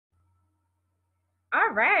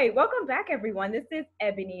All right, welcome back, everyone. This is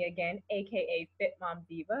Ebony again, aka Fit Mom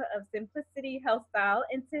Diva of Simplicity Health Style,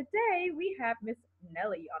 and today we have Miss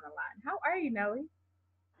Nelly on the line. How are you, Nelly?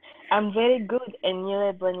 I'm very good, and you,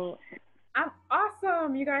 Ebony. I'm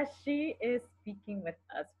awesome, you guys. She is speaking with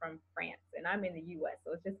us from France, and I'm in the U.S.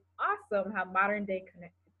 So it's just awesome how modern day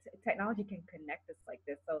technology can connect us like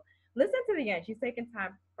this. So listen to the end. She's taking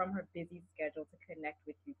time from her busy schedule to connect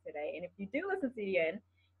with you today, and if you do listen to the end,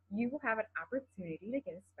 you will have an opportunity to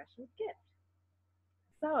get a special gift.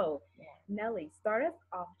 So, Nelly, start us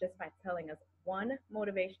off just by telling us one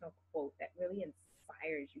motivational quote that really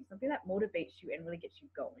inspires you, something that motivates you and really gets you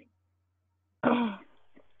going.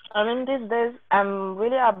 I mean, these days, I'm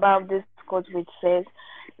really about this quote which says,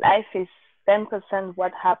 life is 10%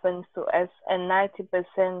 what happens to us, and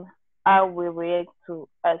 90% how we react to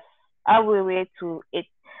us, how we react to it.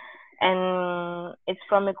 And it's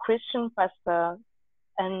from a Christian pastor.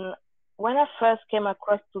 And when I first came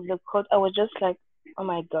across to the quote, I was just like, oh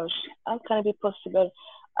my gosh, how can it be possible?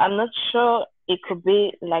 I'm not sure it could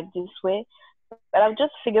be like this way, but I've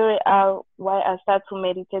just figured out why I started to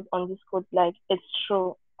meditate on this quote. Like, it's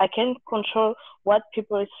true. I can't control what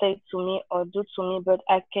people say to me or do to me, but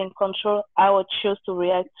I can control how I choose to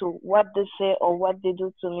react to what they say or what they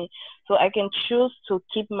do to me. So I can choose to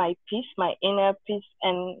keep my peace, my inner peace,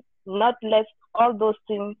 and not let all those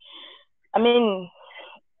things, I mean,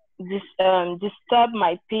 disturb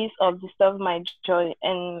my peace or disturb my joy.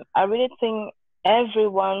 And I really think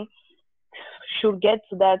everyone should get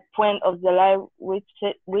to that point of their life,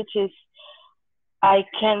 which is I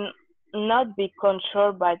can not be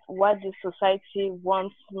controlled by what the society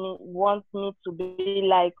wants me to be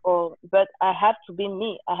like, or but I have to be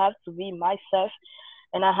me. I have to be myself,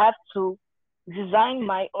 and I have to design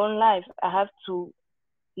my own life. I have to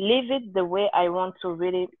live it the way I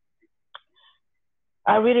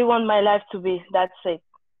really want my life to be. That's it.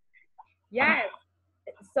 Yes.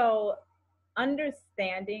 So,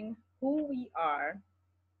 understanding who we are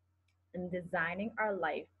and designing our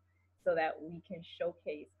life so that we can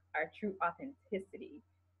showcase our true authenticity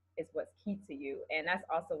is what's key to you. And that's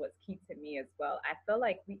also what's key to me as well. I feel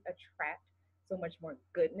like we attract so much more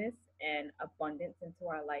goodness and abundance into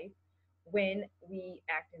our life when we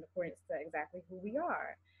act in accordance to exactly who we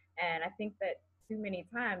are. And I think that too many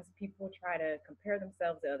times people try to compare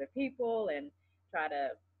themselves to other people and try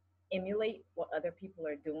to emulate what other people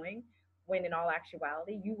are doing, when in all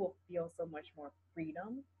actuality, you will feel so much more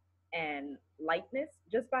freedom and lightness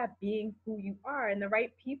just by being who you are, and the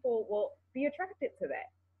right people will be attracted to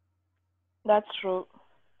that. That's true.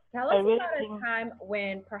 Tell I us really about a think time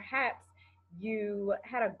when perhaps you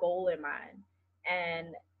had a goal in mind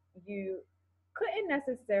and you couldn't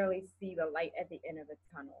necessarily see the light at the end of the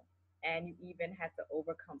tunnel, and you even had to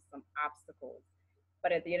overcome some obstacles.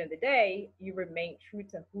 But at the end of the day, you remained true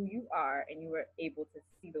to who you are and you were able to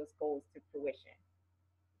see those goals to fruition.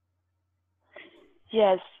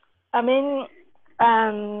 yes. I mean,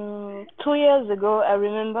 2 years ago, I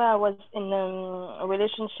remember I was in a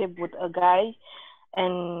relationship with a guy,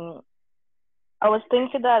 and I was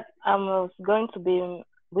thinking that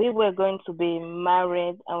we were going to be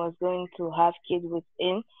married. I was going to have kids with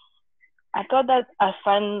him. I thought that I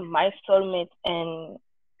found my soulmate, and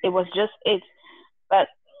it was just it. But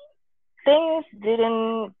things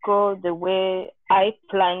didn't go the way I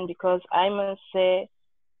planned, because I must say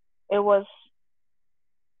it was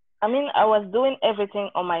I was doing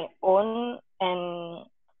everything on my own, and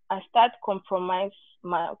I started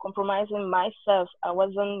compromising myself. I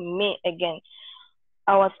wasn't me again.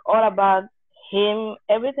 I was all about him.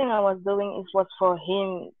 Everything I was doing was for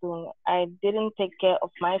him. I didn't take care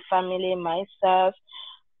of my family, myself,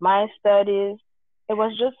 my studies. It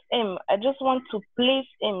was just him. I just want to please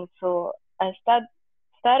him. So I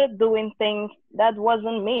started doing things that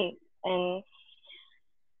wasn't me, and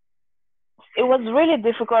it was really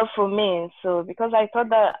difficult for me. So because I thought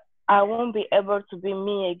that I won't be able to be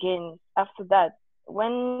me again after that.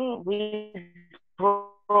 When we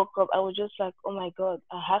broke up, I was just like, oh my god,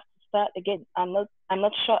 I have to start again. I'm not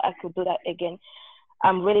sure I could do that again.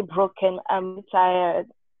 I'm really broken. I'm really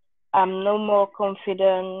tired. I'm no more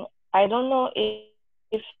confident. I don't know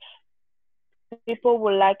if people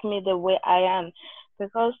will like me the way I am,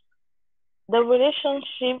 because the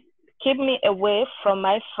relationship keep me away from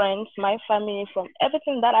my friends, my family, from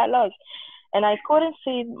everything that I love. And I couldn't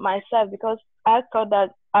see myself, because I thought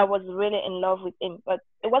that I was really in love with him, but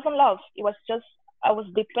it wasn't love. It was just I was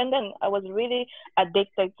dependent. I was really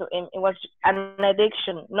addicted to him. It was an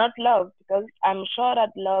addiction, not love, because I'm sure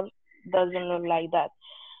that love doesn't look like that.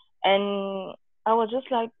 And I was just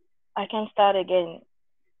like, I can start again.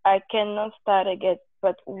 I cannot start again.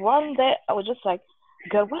 But one day I was just like,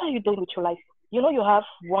 girl, what are you doing with your life? You know you have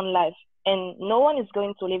one life, and no one is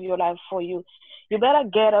going to live your life for you. You better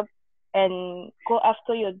get up and go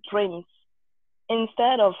after your dreams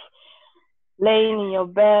instead of laying in your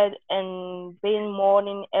bed and being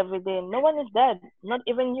mourning every day. No one is dead, not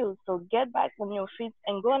even you. So get back on your feet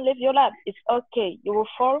and go and live your life. It's okay. You will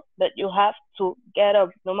fall, but you have to get up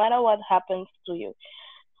no matter what happens to you.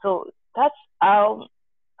 So that's how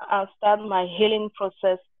I start my healing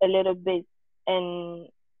process a little bit. And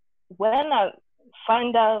when I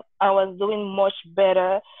find out I was doing much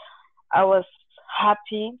better, I was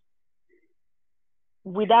happy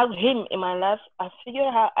without him in my life. I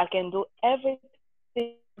figured how I can do everything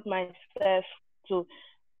without myself too.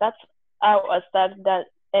 That's how I started that.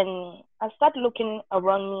 And I started looking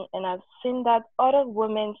around me and I've seen that other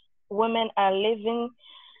women are living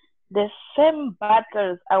the same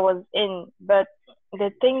battles I was in, but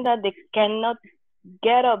they think that they cannot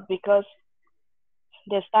get up because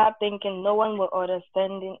they start thinking no one would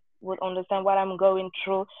understand what I'm going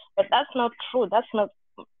through. But that's not true. That's not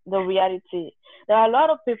the reality. There are a lot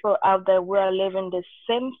of people out there who are living the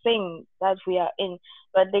same thing that we are in.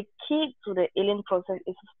 But the key to the healing process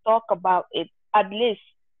is to talk about it. At least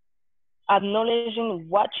acknowledging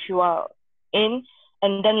what you are in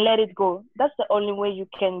and then let it go. That's the only way you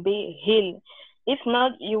can be healed. If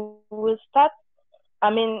not, you will start, I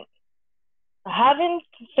mean, having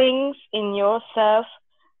things in yourself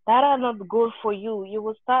that are not good for you. You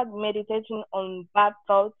will start meditating on bad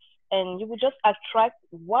thoughts and you will just attract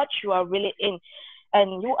what you are really in.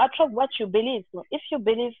 And you attract what you believe. So if you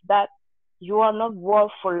believe that you are not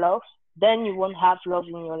worth for love, then you won't have love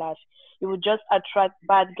in your life. You will just attract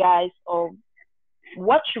bad guys or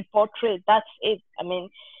what you portray. That's it. I mean,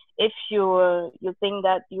 if you think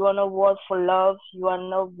that you are not worth for love, you are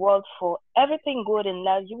not worth for everything good in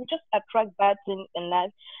life, you will just attract bad things in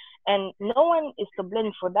life, and no one is to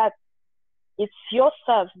blame for that. It's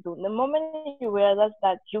yourself, though. The moment you realize that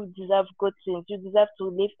you deserve good things, you deserve to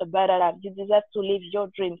live a better life, you deserve to live your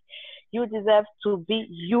dreams, you deserve to be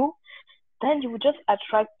you, then you will just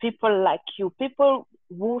attract people like you, people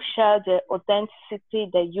who share their authenticity,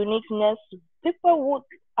 their uniqueness, people who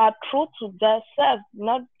are true to themselves,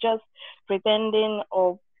 not just pretending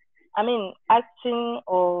or, I mean, acting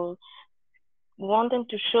or wanting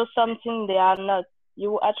to show something they are not.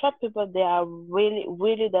 You will attract people they are really,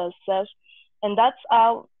 really themselves. And that's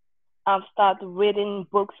how I've started reading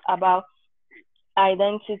books about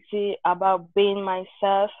identity, about being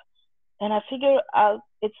myself. And I figure out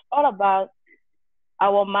it's all about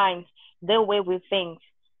our minds, the way we think.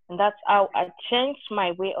 And that's how I changed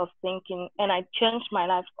my way of thinking and I changed my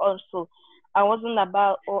life also. I wasn't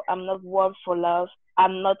about, oh, I'm not worth for love,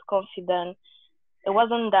 I'm not confident. It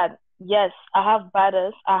wasn't that. Yes, I have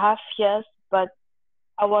battles, I have fears, but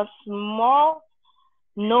I was more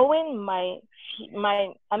knowing my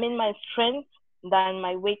strength than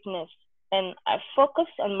my weakness, and I focus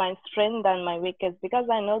on my strength than my weakness because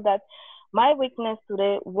I know that my weakness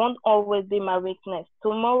today won't always be my weakness.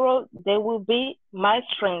 Tomorrow they will be my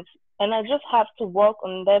strength, and I just have to work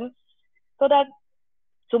on them so that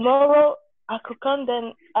tomorrow I could come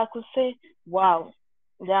then I could say, wow,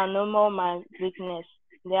 they are no more my weakness,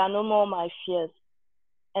 they are no more my fears,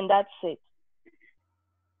 and that's it.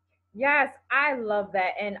 Yes, I love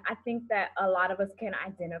that. And I think that a lot of us can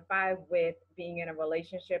identify with being in a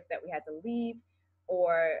relationship that we had to leave,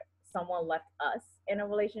 or someone left us in a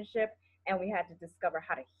relationship and we had to discover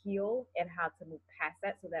how to heal and how to move past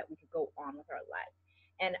that so that we could go on with our life.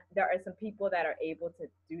 And there are some people that are able to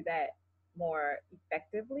do that more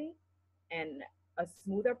effectively and a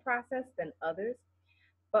smoother process than others.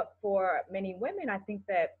 But for many women, I think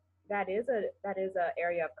that that is a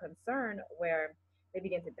area of concern where they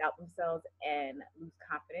begin to doubt themselves and lose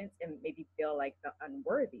confidence and maybe feel like the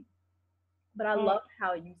unworthy. But I Mm, love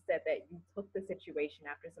how you said that you took the situation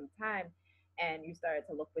after some time and you started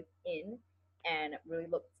to look within and really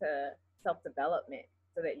look to self development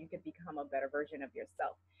so that you could become a better version of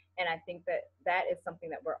yourself. And I think that that is something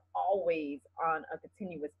that we're always on a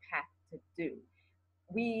continuous path to do.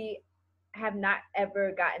 We have not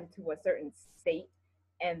ever gotten to a certain state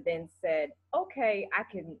and then said, okay, I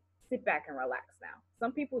can sit back and relax now.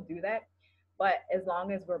 Some people do that, but as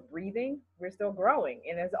long as we're breathing, we're still growing,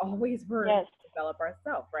 and there's always room yes, to develop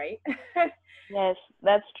ourselves, right? yes,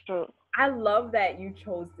 that's true. I love that you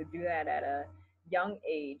chose to do that at a young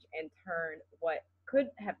age and turn what could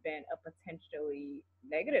have been a potentially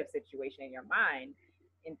negative situation in your mind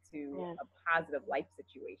into Yes. a positive life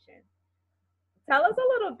situation. Tell us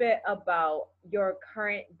a little bit about your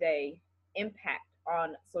current day impact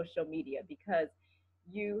on social media because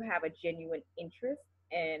you have a genuine interest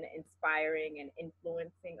and inspiring and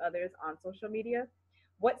influencing others on social media.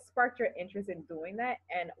 What sparked your interest in doing that,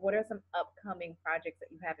 and what are some upcoming projects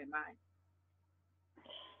that you have in mind?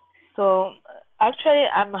 So actually,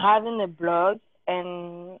 I'm having a blog,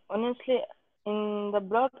 and honestly, in the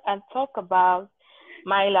blog, I talk about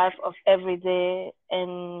my life of every day,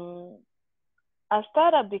 and I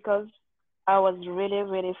started because I was really,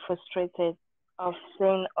 really frustrated of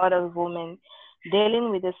seeing other women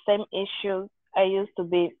dealing with the same issues I used to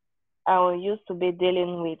be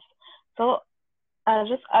dealing with. So I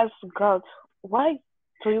just asked God, why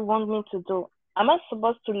do you want me to do? Am I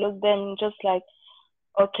supposed to look them just like,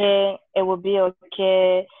 okay, it will be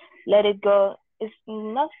okay, let it go? It's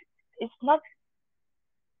not,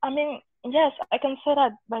 I mean, yes, I can say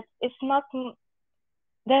that, but it's not,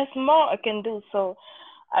 there's more I can do. So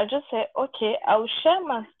I just say, okay, I will share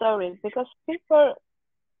my story because people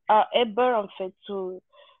are able of it to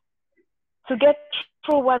get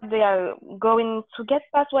through what they are going to get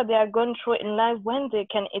past what they are going through in life when they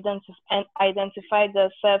can identify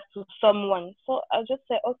themselves to someone. So I just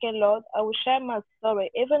say, okay, Lord, I will share my story,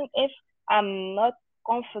 even if I'm not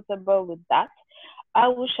comfortable with that. I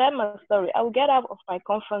will share my story. I will get out of my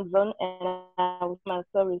comfort zone and I will share my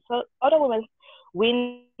story. So other women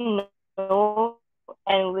we know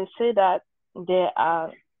and we see that there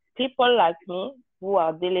are people like me who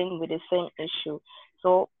are dealing with the same issue.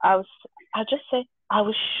 So I just say I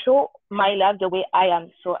will show my life the way I am.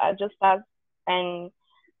 So I just start and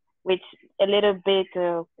with a little bit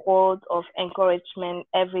quote of encouragement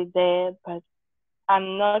every day, but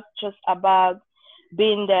I'm not just about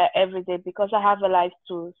being there every day because I have a life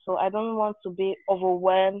too. So I don't want to be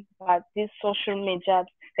overwhelmed by these social media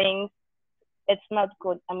things. It's not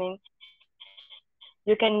good. I mean,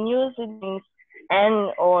 you can use it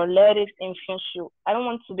and or let it influence you. I don't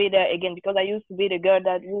want to be there again because I used to be the girl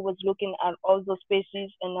that who was looking at all those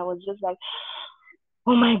spaces and I was just like,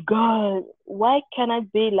 oh my god, why can't I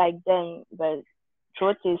be like them? But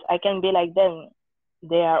truth is, I can be like them.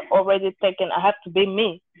 They are already taken. I have to be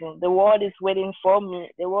me. The world is waiting for me.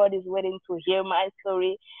 The world is waiting to hear my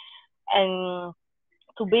story and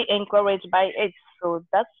to be encouraged by it. So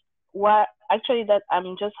that's why actually that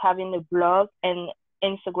I'm just having a blog and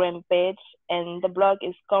Instagram page, and the blog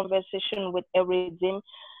is conversation with a redeem.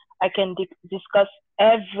 I can discuss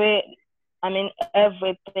every, I mean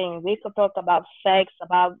everything. We could talk about sex,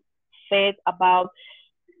 about faith, about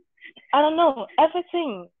I don't know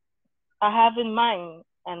everything I have in mind,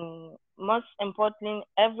 and most importantly,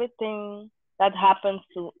 everything that happens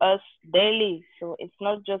to us daily. So it's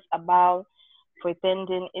not just about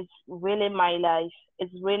pretending. It's really my life.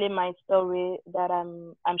 It's really my story that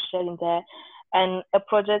I'm sharing there, and a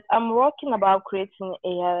project I'm working about creating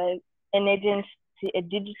an agency, a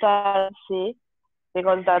digital agency,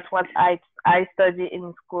 because that's what I study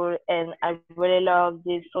in school, and I really love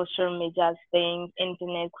these social media things,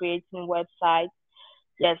 internet, creating websites.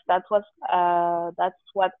 Yes, that's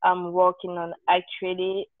what I'm working on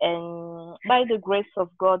actually, and by the grace of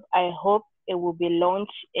God, I hope it will be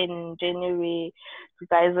launched in January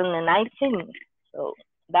 2019. So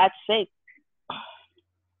that's it.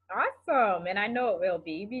 Awesome. And I know it will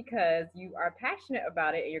be because you are passionate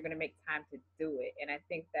about it and you're going to make time to do it. And I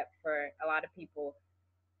think that for a lot of people,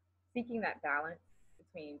 seeking that balance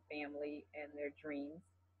between family and their dreams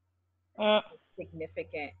Mm, is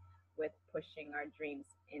significant with pushing our dreams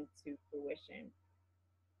into fruition.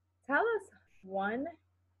 Tell us one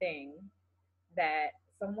thing that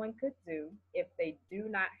someone could do if they do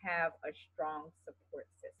not have a strong support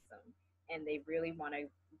system and they really want to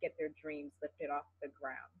get their dreams lifted off the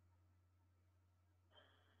ground.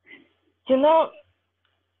 you know,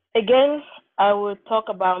 again, I will talk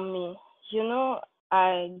about me. You know,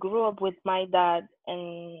 I grew up with my dad,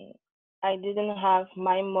 and I didn't have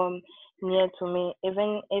my mom near to me.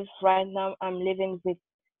 Even if right now I'm living with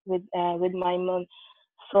my mom,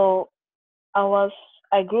 so I was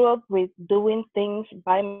I grew up with doing things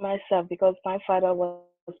by myself because my father was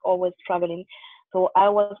always traveling. So I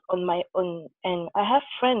was on my own, and I have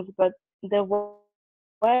friends, but they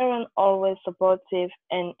weren't always supportive,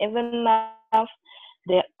 and even now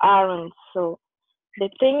they aren't. So the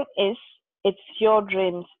thing is, it's your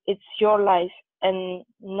dreams, it's your life, and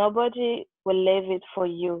nobody will live it for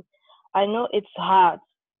you. I know it's hard.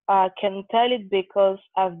 I can tell it because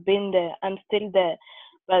I've been there. I'm still there.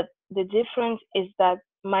 But the difference is that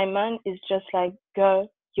my mind is just like, girl,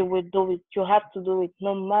 you will do it. You have to do it.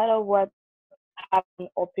 No matter what happen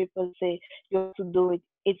or people say, you have to do it. It's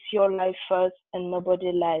your life first and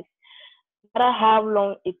nobody life. No matter how long it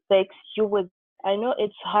takes, you will get there. I know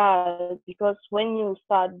it's hard because when you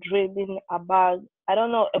start dreaming about, I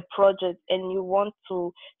don't know, a project and you want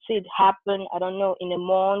to see it happen, I don't know, in a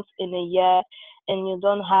month, in a year, and you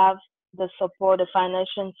don't have the support, the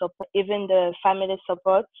financial support, even the family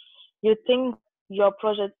support, you think your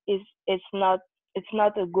project is not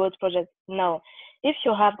a good project. No. If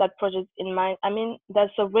you have that project in mind, I mean,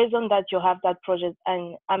 there's a reason that you have that project,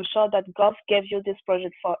 and I'm sure that God gave you this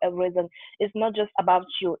project for a reason. It's not just about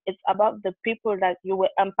you, it's about the people that you will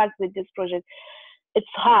impact with this project. It's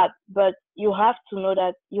hard, but you have to know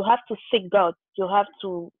that you have to seek God. You have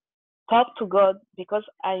to talk to God because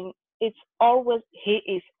it's always He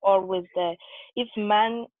is always there. If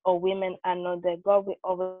man or women are not there, God will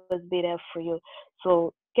always be there for you.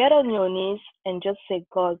 So get on your knees and just say,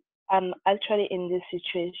 God, I'm actually in this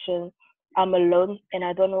situation. I'm alone and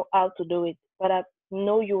I don't know how to do it, but I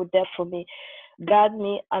know you're there for me. Guide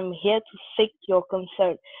me. I'm here to seek your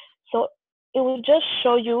concern. So it will just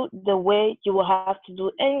show you the way you will have to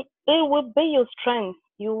do, and it will be your strength.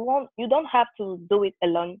 You don't have to do it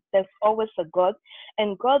alone. There's always a God,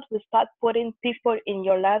 and God will start putting people in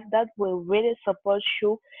your life that will really support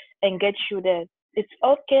you and get you there. It's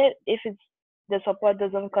okay if the support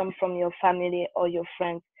doesn't come from your family or your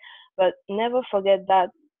friends, but never forget that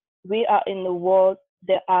we are in the world.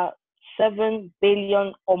 There are 7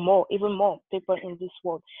 billion or more, even more people in this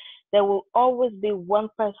world. There will always be one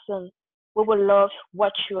person who will love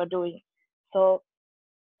what you are doing. So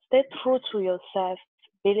stay true to yourself,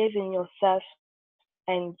 believe in yourself,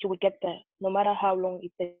 and you will get there. No matter how long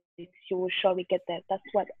it takes, you will surely get there. That's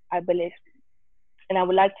what I believe. And I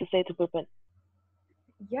would like to say to people,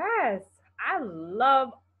 Yes, I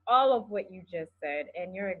love all of what you just said,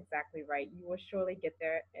 and you're exactly right. You will surely get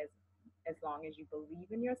there as long as you believe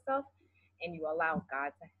in yourself and you allow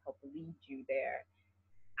God to help lead you there.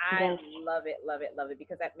 I yes, love it, love it, love it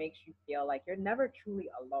because that makes you feel like you're never truly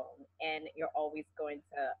alone and you're always going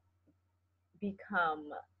to become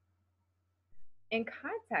in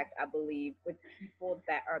contact, I believe, with people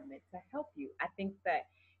that are meant to help you. I think that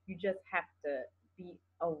you just have to be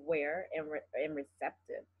aware and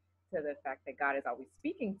receptive to the fact that God is always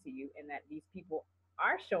speaking to you and that these people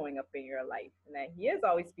are showing up in your life and that He is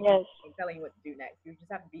always speaking yes, and telling you what to do next. You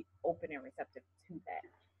just have to be open and receptive to that.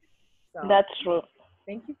 So, that's true.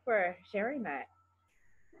 thank you for sharing that.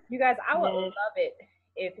 You guys, I would Yes, love it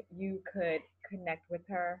if you could connect with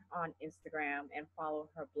her on Instagram and follow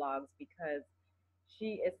her blogs because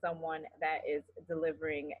she is someone that is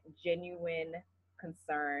delivering genuine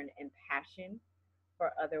concern and passion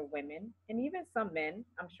for other women and even some men,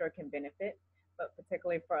 I'm sure can benefit, but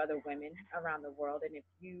particularly for other women around the world. And if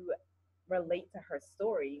you relate to her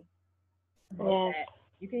story, know yes, that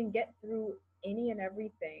you can get through any and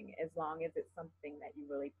everything as long as it's something that you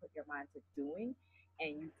really put your mind to doing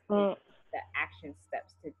and you take mm, the action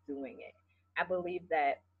steps to doing it. I believe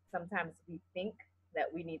that sometimes we think that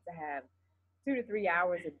we need to have 2 to 3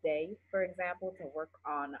 hours a day, for example, to work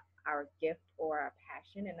on our gift or our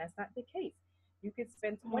passion, and that's not the case. You could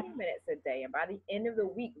spend 20 mm, minutes a day, and by the end of the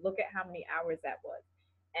week, look at how many hours that was.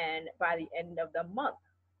 And by the end of the month,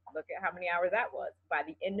 look at how many hours that was. By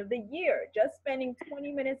the end of the year, just spending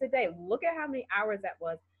 20 minutes a day, look at how many hours that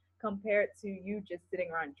was compared to you just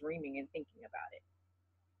sitting around dreaming and thinking about it.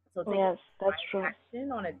 So taking yes, that's true.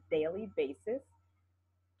 action on a daily basis,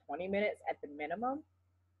 20 minutes at the minimum,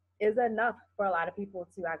 is enough for a lot of people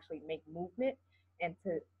to actually make movement and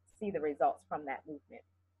to see the results from that movement.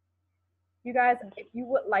 You guys, if you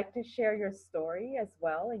would like to share your story as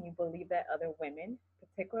well and you believe that other women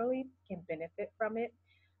particularly can benefit from it,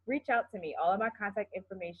 reach out to me. All of my contact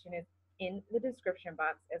information is in the description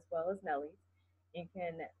box as well as Nelly's. You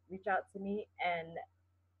can reach out to me and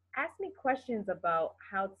ask me questions about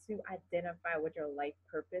how to identify what your life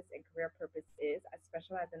purpose and career purpose is. I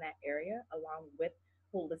specialize in that area along with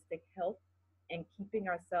holistic health and keeping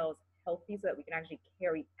ourselves healthy so that we can actually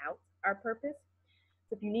carry out our purpose.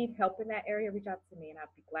 So if you need help in that area, reach out to me and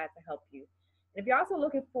I'll be glad to help you. And if you're also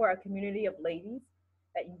looking for a community of ladies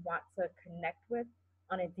that you want to connect with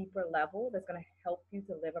on a deeper level that's going to help you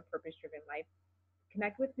to live a purpose driven life,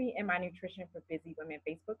 connect with me in my Nutrition for Busy Women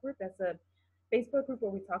Facebook group. That's a Facebook group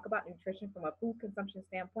where we talk about nutrition from a food consumption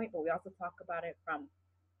standpoint, but we also talk about it from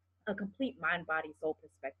a complete mind, body, soul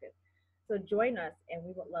perspective. So join us, and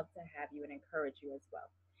we would love to have you and encourage you as well.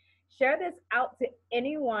 Share this out to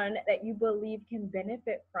anyone that you believe can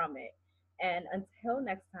benefit from it. And until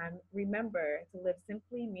next time, remember to live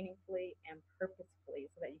simply, meaningfully, and purposefully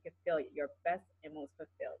so that you can feel your best and most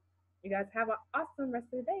fulfilled. You guys have an awesome rest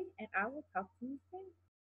of the day, and I will talk to you soon.